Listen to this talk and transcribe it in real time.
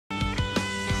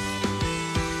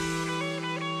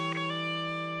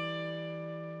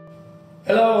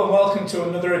Hello and welcome to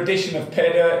another edition of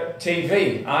Paydirt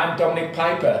TV. I'm Dominic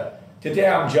Piper. Today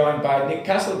I'm joined by Nick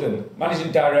Castleton,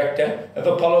 Managing Director of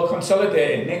Apollo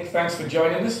Consolidated. Nick, thanks for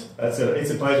joining us. It's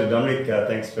a pleasure, Dominic.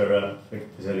 Thanks for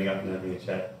turning up and having a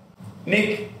chat.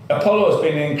 Nick, Apollo has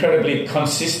been an incredibly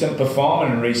consistent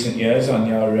performer in recent years on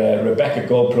your Rebecca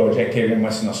Gold project here in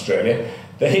Western Australia.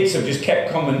 The hits have just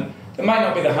kept coming. They might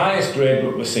not be the highest grade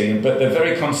that we're seeing, but they're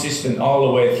very consistent all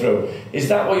the way through. Is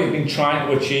that what you've been trying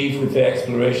to achieve with the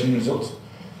exploration results?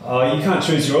 You can't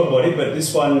choose your ore body, but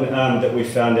this one that we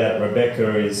found out at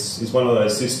Rebecca is one of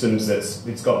those systems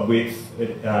it's got width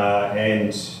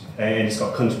and it's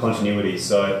got continuity.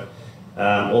 So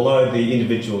although the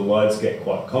individual lodes get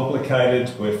quite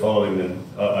complicated, we're following them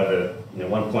over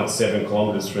 1.7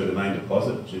 kilometres through the main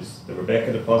deposit, which is the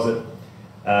Rebecca deposit.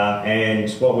 And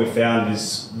what we found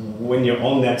is when you're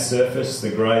on that surface,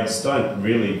 the grades don't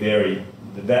really vary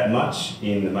that much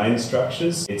in the main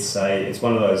structures. It's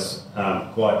one of those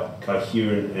quite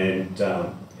coherent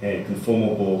and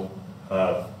conformable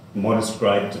modest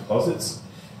grade deposits,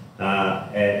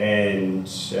 and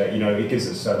it gives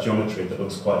us a geometry that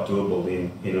looks quite doable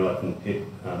in an open pit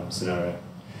scenario.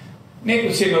 Nick,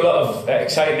 we've seen a lot of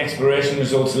exciting exploration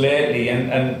results lately,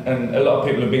 and a lot of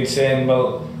people have been saying,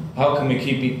 well, how can we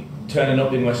keep turning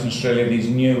up in Western Australia these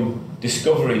new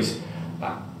discoveries?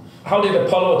 How did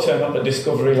Apollo turn up a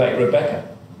discovery like Rebecca?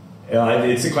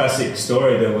 It's a classic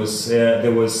story. There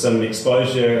was some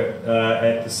exposure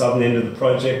at the southern end of the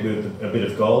project with a bit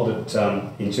of gold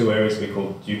in two areas we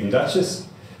called Duke and Duchess,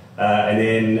 and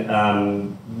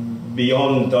then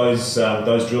beyond those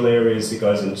drill areas, it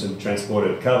goes into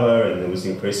transported cover, and there was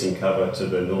increasing cover to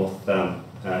the north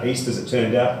east, as it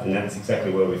turned out, and that's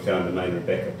exactly where we found the main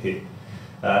Rebecca pit.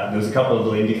 There was a couple of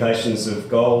little indications of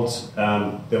gold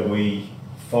that we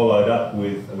followed up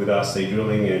with RC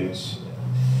drilling, and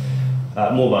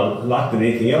more by luck than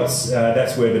anything else,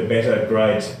 that's where the better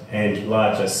grade and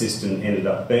larger system ended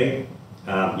up being.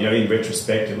 In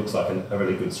retrospect, it looks like a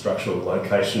really good structural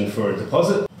location for a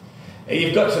deposit.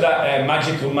 You've got to that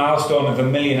magical milestone of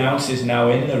 1 million ounces now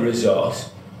in the resource.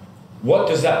 What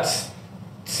does that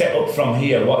set up from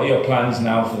here? What are your plans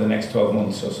now for the next 12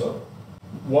 months or so?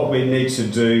 What we need to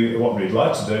do, what we'd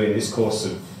like to do in this course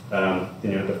of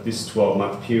this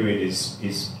 12-month period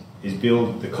is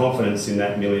build the confidence in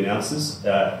that 1 million ounces,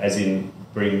 as in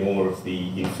bring more of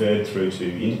the inferred through to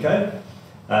indicated,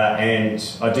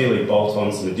 and ideally bolt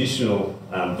on some additional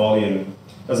volume.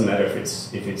 Doesn't matter if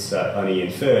it's only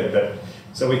inferred, but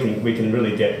so we can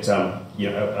really get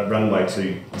a runway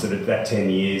to that 10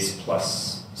 years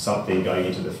plus something going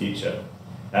into the future.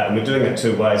 And we're doing it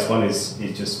two ways. One is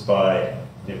just by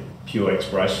pure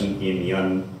exploration in the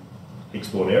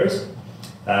unexplored areas,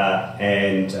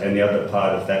 and the other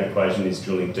part of that equation is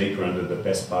drilling deeper under the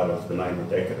best part of the main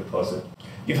Rebecca deposit.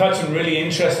 You've had some really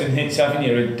interesting hits, haven't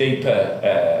you, at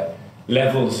deeper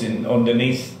levels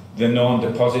underneath the known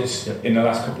deposits in the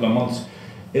last couple of months.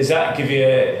 Does that give you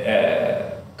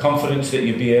confidence that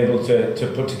you'll be able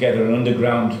to put together an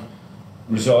underground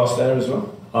resource there as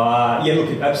well? Yeah, look,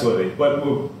 absolutely.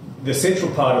 Well, the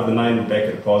central part of the main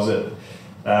Rebecca deposit,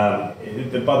 by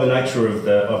the nature of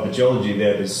the geology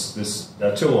there's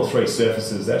two or three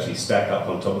surfaces that actually stack up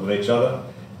on top of each other.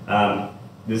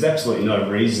 There's absolutely no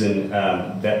reason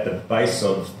that the base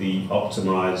of the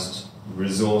optimised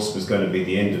resource was going to be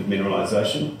the end of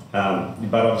mineralisation,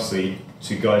 but obviously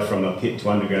to go from a pit to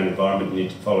underground environment, you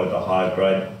need to follow the higher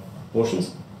grade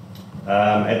portions.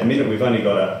 At the minute, we've only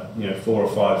got 4 or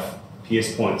 5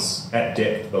 PS points at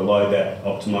depth below that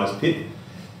optimised pit,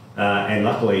 and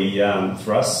luckily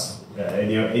for us,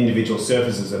 individual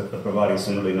surfaces are providing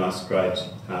some really nice grade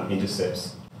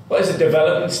intercepts. What is the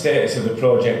development status of the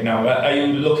project now? Are you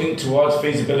looking towards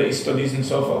feasibility studies and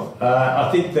so forth?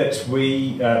 I think that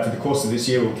we, for the course of this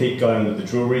year, will keep going with the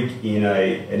drill rig in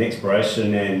an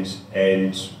exploration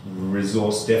and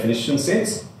resource definition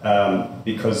sense,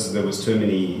 because there was too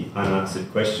many unanswered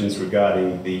questions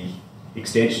regarding the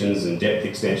extensions and depth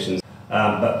extensions.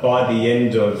 But by the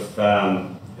end of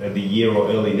the year or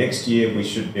early next year, we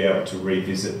should be able to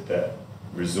revisit that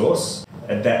resource.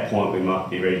 At that point, we might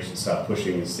be ready to start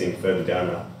pushing this thing further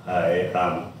down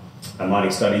a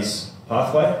mining studies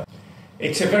pathway.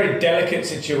 It's a very delicate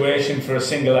situation for a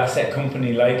single asset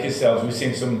company like yourselves. We've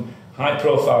seen some high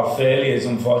profile failures,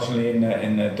 unfortunately,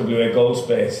 in the WA gold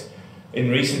space in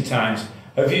recent times.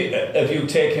 Have you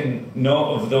taken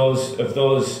note of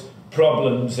those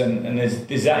problems, and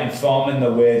is that informing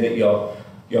the way that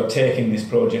you're taking this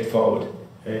project forward?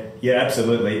 Yeah,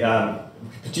 absolutely.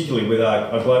 Particularly with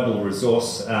our global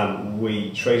resource,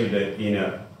 we treated it in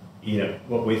a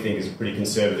what we think is a pretty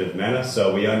conservative manner.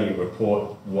 So we only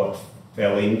report what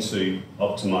fell into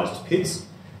optimised pits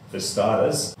for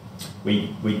starters.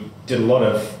 We did a lot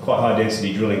of quite high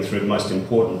density drilling through the most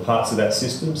important parts of that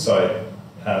system, so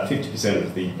 50%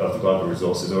 of the global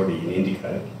resource is already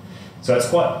indicated. So it's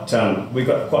quite, we've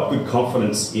got quite good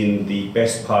confidence in the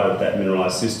best part of that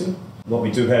mineralised system. What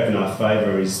we do have in our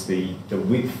favour is the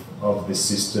width of this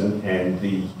system and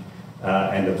the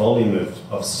volume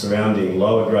of surrounding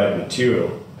lower grade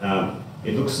material.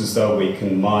 It looks as though we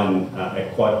can mine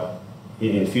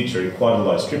in future at quite a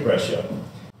low strip ratio.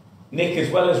 Nick,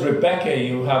 as well as Rebecca,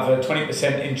 you have a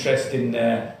 20% interest in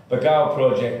the Bagao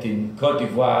project in Cote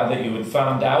d'Ivoire that you had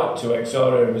found out to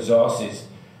Exore Resources.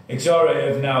 Exore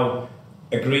have now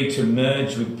agreed to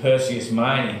merge with Perseus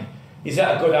Mining. Is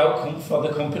that a good outcome for the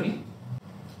company?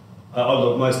 Oh,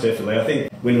 look, most definitely. I think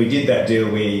when we did that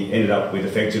deal, we ended up with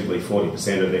effectively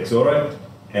 40% of Exore,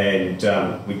 and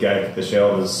we gave the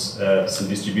shareholders some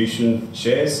distribution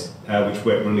shares, which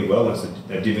worked really well. It's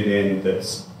a dividend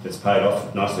that's paid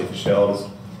off nicely for shareholders.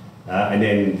 And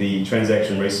then the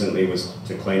transaction recently was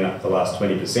to clean up the last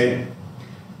 20%.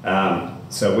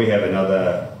 So we have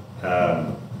another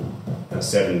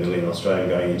 7 million Australian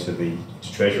going into the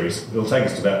Treasury. It'll take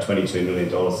us to about $22 million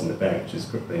in the bank, which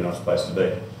is a pretty nice place to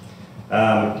be.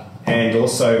 And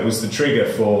also it was the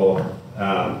trigger for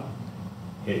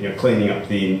cleaning up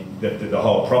the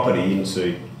whole property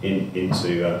into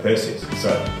Perseus.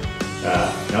 So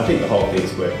I think the whole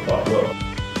thing's worked quite well.